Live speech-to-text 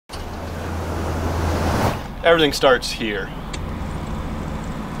Everything starts here.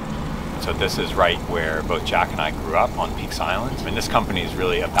 So this is right where both Jack and I grew up on Peaks Island. I mean, this company is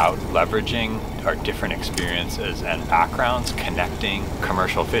really about leveraging our different experiences and backgrounds, connecting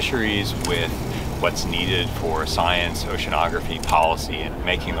commercial fisheries with what's needed for science, oceanography, policy, and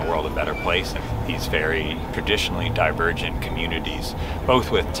making the world a better place in these very traditionally divergent communities,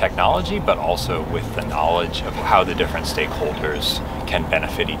 both with technology, but also with the knowledge of how the different stakeholders can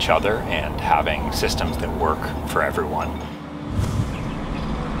benefit each other and having systems that work for everyone.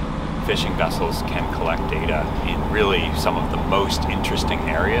 Fishing vessels can collect data in really some of the most interesting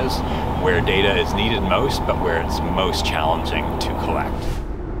areas where data is needed most, but where it's most challenging to collect.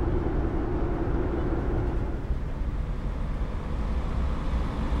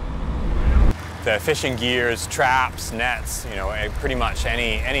 The fishing gears, traps, nets, pretty much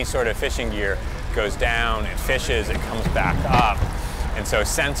any sort of fishing gear goes down, it fishes, it comes back up. And so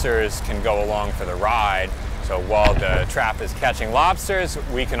sensors can go along for the ride. So while the trap is catching lobsters,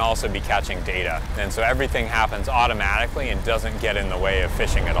 we can also be catching data. And so everything happens automatically and doesn't get in the way of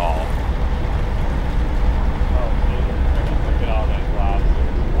fishing at all. Look at all those lobsters.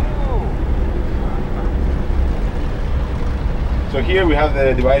 So here we have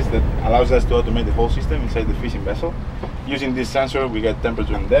the device that allows us to automate the whole system inside the fishing vessel. Using this sensor, we get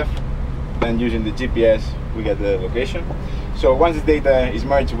temperature and depth. Then using the GPS, we get the location. So once the data is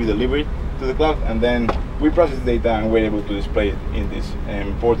merged, we deliver it to the cloud, and then we process the data and we're able to display it in this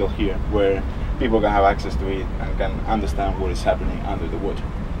portal here, where people can have access to it and can understand what is happening under the water.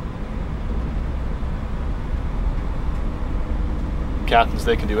 Captains,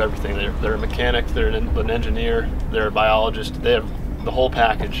 they can do everything. They're a mechanic, they're an engineer, they're a biologist, they have the whole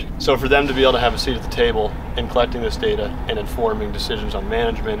package. So for them to be able to have a seat at the table in collecting this data and informing decisions on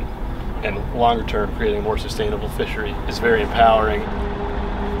management and longer term creating a more sustainable fishery is very empowering.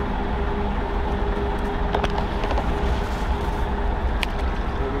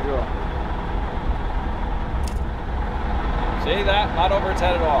 See that? Not over its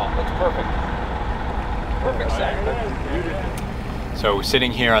head at all. Looks perfect. Perfect set. So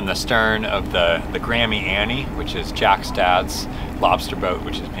sitting here on the stern of the Grammy Annie, which is Jack's dad's lobster boat,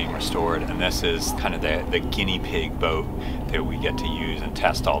 which is being restored, and this is kind of the guinea pig boat that we get to use and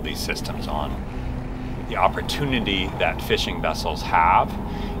test all these systems on. The opportunity that fishing vessels have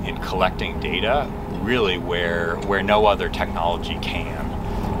in collecting data really where no other technology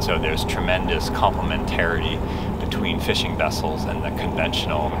can. So there's tremendous complementarity between fishing vessels and the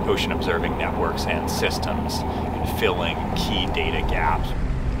conventional ocean observing networks and systems in filling key data gaps.